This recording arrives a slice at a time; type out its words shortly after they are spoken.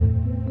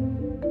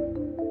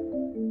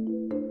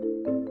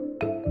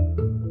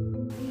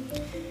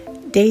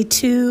Day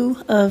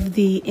 2 of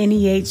the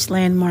NEH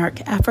Landmark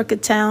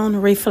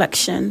Africatown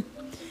Reflection.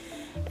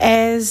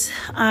 As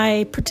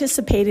I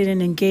participated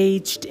and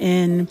engaged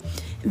in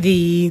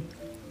the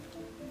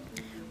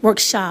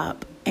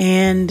workshop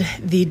and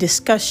the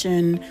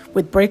discussion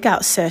with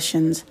breakout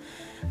sessions,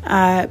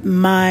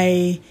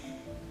 my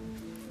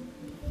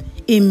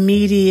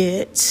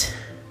immediate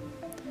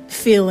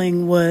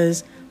feeling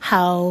was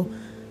how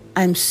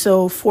I'm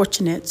so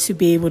fortunate to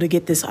be able to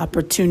get this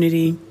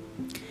opportunity.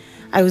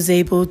 I was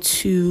able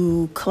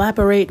to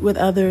collaborate with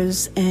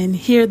others and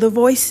hear the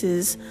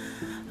voices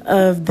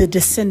of the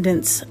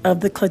descendants of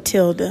the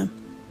Clotilda.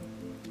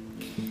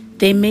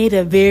 They made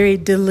a very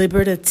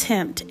deliberate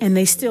attempt, and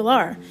they still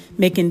are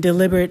making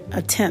deliberate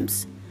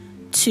attempts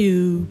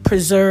to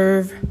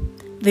preserve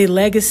the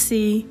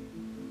legacy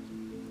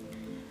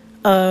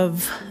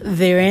of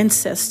their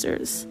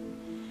ancestors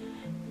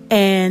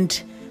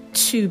and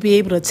to be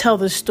able to tell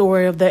the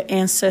story of their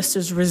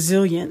ancestors'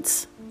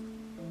 resilience.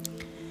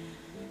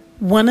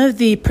 One of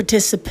the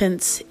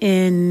participants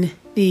in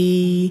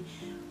the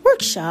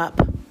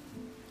workshop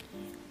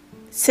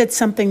said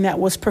something that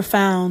was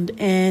profound,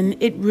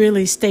 and it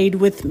really stayed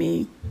with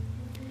me.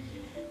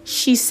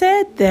 She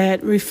said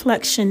that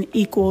reflection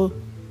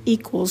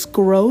equals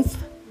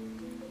growth.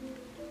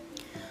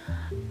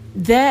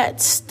 That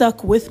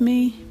stuck with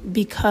me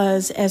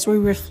because as we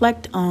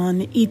reflect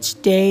on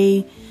each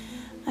day,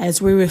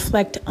 as we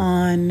reflect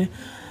on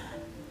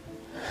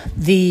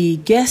the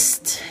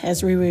guest,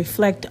 as we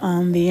reflect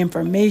on the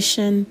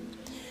information,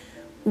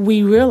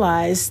 we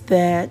realize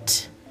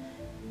that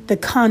the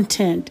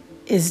content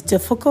is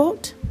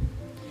difficult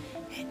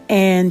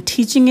and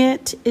teaching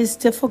it is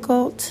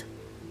difficult,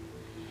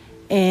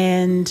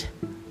 and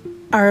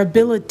our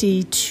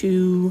ability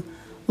to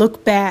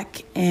look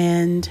back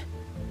and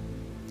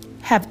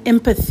have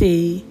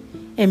empathy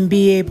and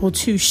be able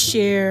to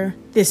share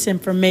this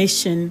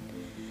information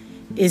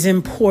is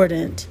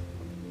important.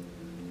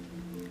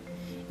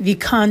 The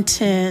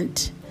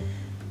content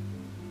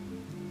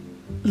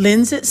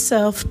lends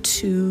itself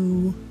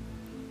to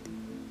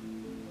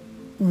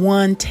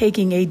one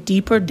taking a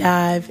deeper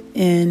dive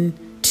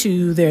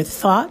into their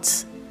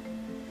thoughts,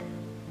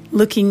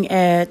 looking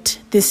at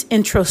this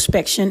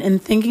introspection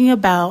and thinking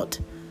about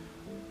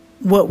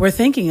what we're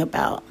thinking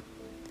about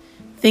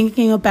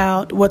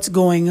what's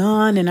going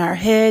on in our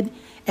head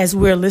as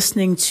we're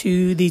listening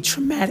to the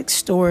traumatic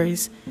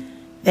stories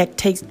that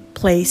take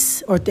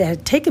place or that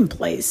had taken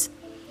place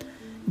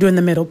during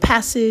the Middle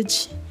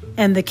Passage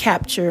and the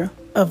capture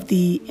of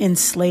the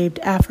enslaved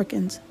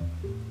Africans.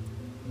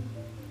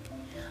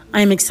 I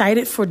am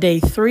excited for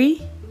day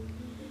 3,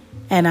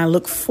 and I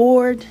look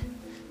forward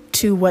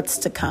to what's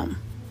to come.